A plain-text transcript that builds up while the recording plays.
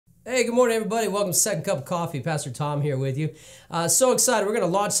Hey, good morning, everybody. Welcome to Second Cup of Coffee. Pastor Tom here with you. So excited. We're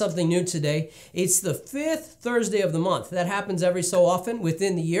going to launch something new today. It's the 5th Thursday of the month. That happens every so often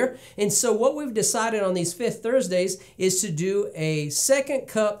within the year. And so what we've decided on these 5th Thursdays is to do a second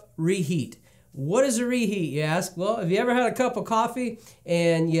cup reheat. What is a reheat, you ask? Well, have you ever had a cup of coffee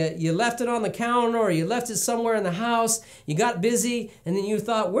and you left it on the counter or you left it somewhere in the house, you got busy, and then you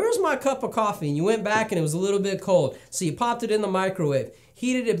thought, where's my cup of coffee? And you went back and it was a little bit cold. So you popped it in the microwave,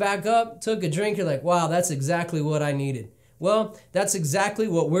 heated it back up, took a drink, you're like, wow, that's exactly what I needed. Well, that's exactly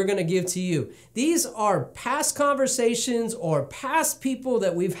what we're going to give to you. These are past conversations or past people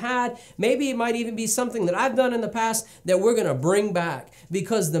that we've had. Maybe it might even be something that I've done in the past that we're going to bring back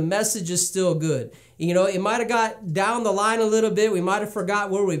because the message is still good. You know, it might have got down the line a little bit. We might have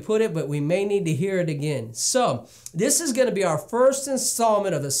forgot where we put it, but we may need to hear it again. So this is going to be our first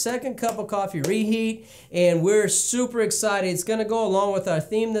installment of the Second Cup of Coffee Reheat, and we're super excited. It's going to go along with our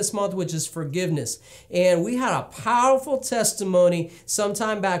theme this month, which is forgiveness. And we had a powerful testimony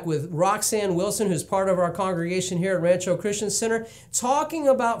sometime back with Roxanne Wilson, who's part of our congregation here at Rancho Christian Center, talking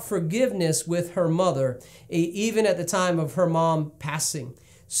about forgiveness with her mother, even at the time of her mom passing.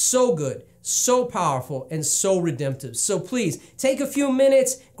 So good, so powerful, and so redemptive. So please take a few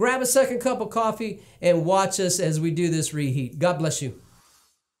minutes, grab a second cup of coffee, and watch us as we do this reheat. God bless you.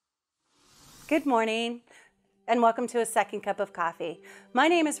 Good morning, and welcome to a Second Cup of Coffee. My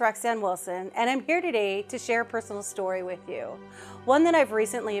name is Roxanne Wilson, and I'm here today to share a personal story with you, one that I've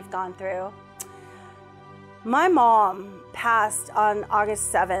recently gone through. My mom passed on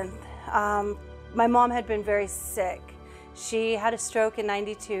August 7th. My mom had been very sick. She had a stroke in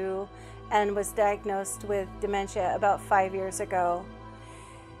 '92 and was diagnosed with dementia about 5 years ago.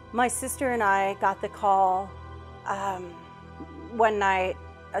 My sister and I got the call one night,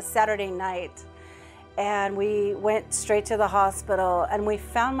 a Saturday night, and we went straight to the hospital, and we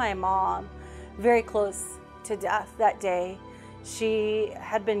found my mom very close to death that day. She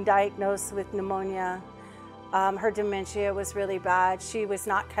had been diagnosed with pneumonia. Her dementia was really bad. She was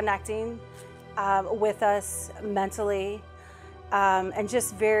not connecting with us mentally, and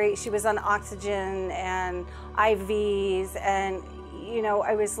just she was on oxygen and IVs, and you know,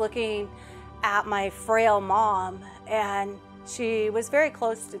 I was looking at my frail mom, and she was very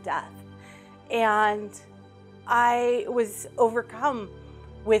close to death, and I was overcome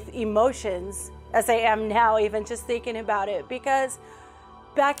with emotions, as I am now, even just thinking about it, because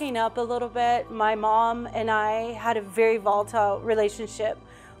backing up a little bit, my mom and I had a very volatile relationship.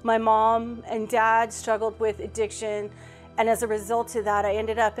 My mom and dad struggled with addiction, and as a result of that, I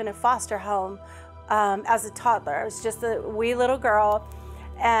ended up in a foster home as a toddler. I was just a wee little girl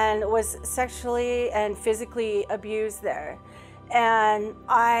and was sexually and physically abused there. And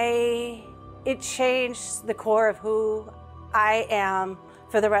it changed the core of who I am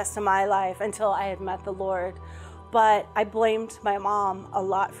for the rest of my life until I had met the Lord. But I blamed my mom a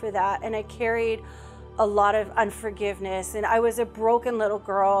lot for that, and I carried a lot of unforgiveness, and I was a broken little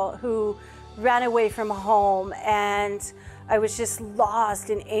girl who ran away from home, and I was just lost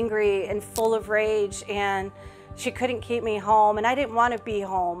and angry and full of rage, and she couldn't keep me home, and I didn't want to be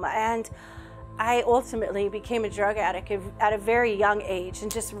home, and I ultimately became a drug addict at a very young age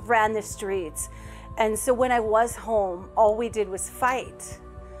and just ran the streets. And so when I was home, all we did was fight.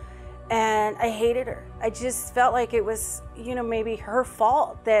 And I hated her. I just felt like it was, you know, maybe her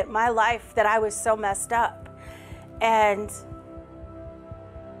fault that my life, that I was so messed up. And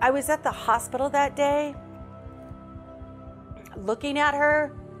I was at the hospital that day, looking at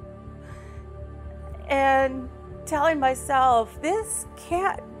her and telling myself, this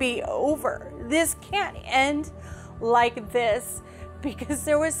can't be over. This can't end like this, because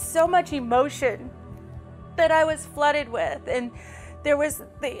there was so much emotion that I was flooded with. And there was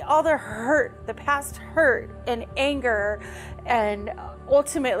all the hurt, the past hurt and anger, and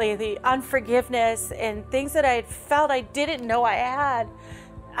ultimately the unforgiveness and things that I had felt I didn't know I had.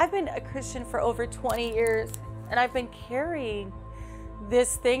 I've been a Christian for over 20 years, and I've been carrying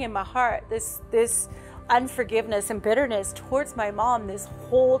this thing in my heart, this unforgiveness and bitterness towards my mom this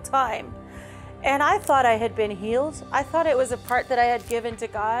whole time. And I thought I had been healed. I thought it was a part that I had given to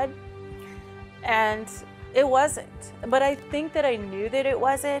God, and it wasn't. But I think that I knew that it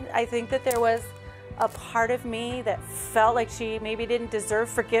wasn't. I think that there was a part of me that felt like she maybe didn't deserve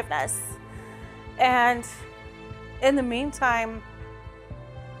forgiveness. And in the meantime,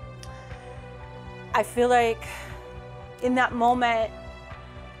 I feel like in that moment,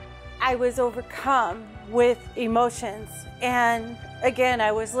 I was overcome with emotions. And again,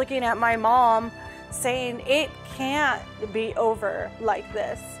 I was looking at my mom saying, it can't be over like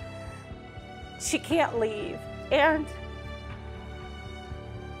this. She can't leave. And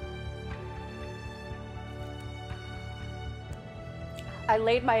I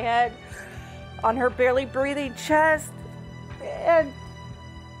laid my head on her barely breathing chest, and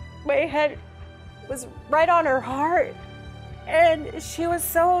my head was right on her heart, and she was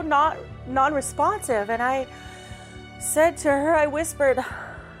so non-responsive. And I said to her, I whispered,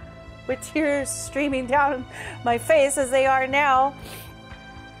 with tears streaming down my face as they are now,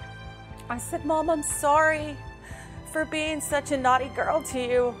 I said, Mom, I'm sorry for being such a naughty girl to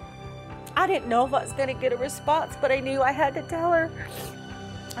you. I didn't know if I was going to get a response, but I knew I had to tell her.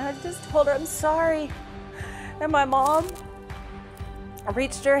 I just told her I'm sorry. And my mom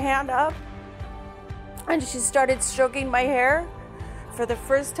reached her hand up and she started stroking my hair for the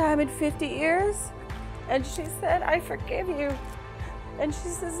first time in 50 years. And she said, I forgive you. And she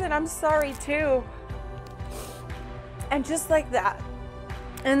says, and I'm sorry too. And just like that,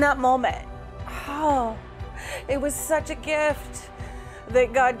 in that moment, oh, it was such a gift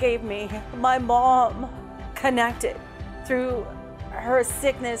that God gave me. My mom connected through her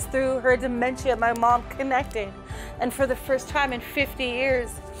sickness, through her dementia. My mom connected. And for the first time in 50 years,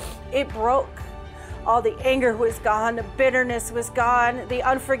 it broke. All the anger was gone, the bitterness was gone, the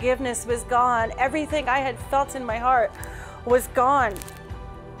unforgiveness was gone. Everything I had felt in my heart was gone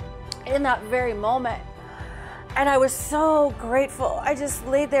in that very moment. And I was so grateful. I just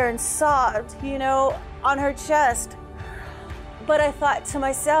laid there and sobbed, you know, on her chest. But I thought to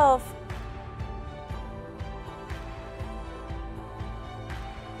myself,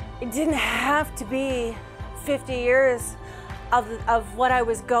 it didn't have to be 50 years of what I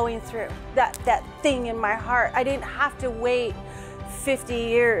was going through, that thing in my heart. I didn't have to wait 50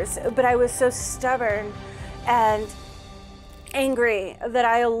 years, but I was so stubborn and angry that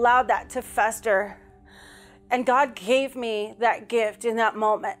I allowed that to fester. And God gave me that gift in that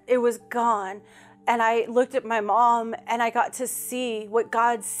moment. It was gone. And I looked at my mom and I got to see what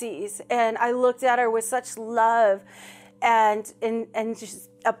God sees. And I looked at her with such love and just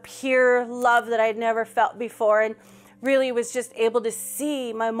a pure love that I'd never felt before. And really was just able to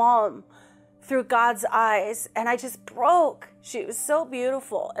see my mom through God's eyes. And I just broke. She was so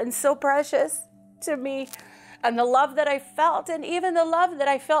beautiful and so precious to me. And the love that I felt, and even the love that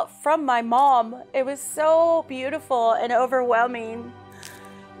I felt from my mom, it was so beautiful and overwhelming.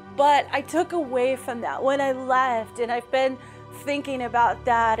 But I took away from that when I left, and I've been thinking about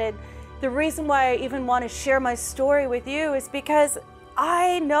that. And the reason why I even want to share my story with you is because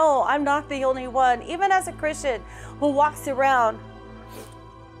I know I'm not the only one, even as a Christian, who walks around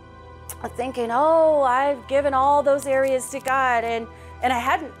thinking, oh, I've given all those areas to God. And I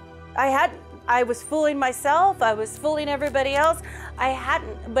hadn't. I was fooling myself. I was fooling everybody else. I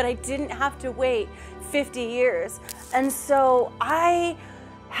hadn't, but I didn't have to wait 50 years. And so I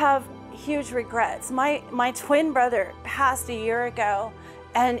have huge regrets. My twin brother passed a year ago,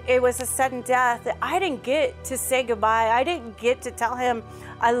 and it was a sudden death that I didn't get to say goodbye. I didn't get to tell him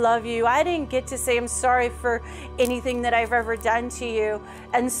I love you. I didn't get to say I'm sorry for anything that I've ever done to you.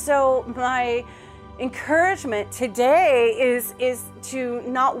 And so my encouragement today is to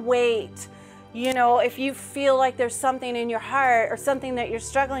not wait. You know, if you feel like there's something in your heart or something that you're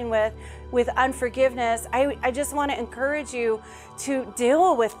struggling with unforgiveness, I just want to encourage you to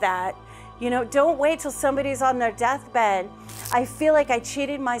deal with that. You know, don't wait till somebody's on their deathbed. I feel like I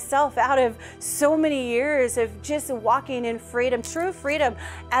cheated myself out of so many years of just walking in freedom, true freedom,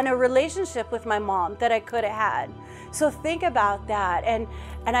 and a relationship with my mom that I could have had. So think about that. And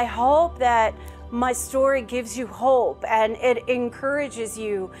I hope that my story gives you hope and it encourages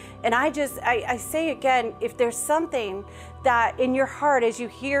you. And I say again, if there's something that in your heart as you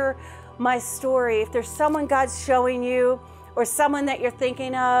hear my story, if there's someone God's showing you or someone that you're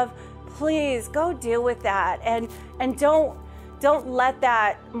thinking of, please go deal with that and don't let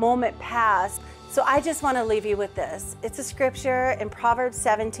that moment pass. So I just want to leave you with this. It's a scripture in Proverbs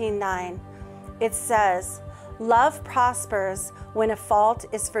 17:9. It says, love prospers when a fault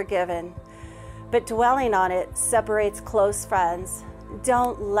is forgiven, but dwelling on it separates close friends.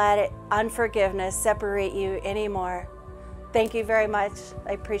 Don't let unforgiveness separate you anymore. Thank you very much.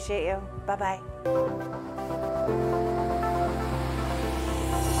 I appreciate you. Bye-bye.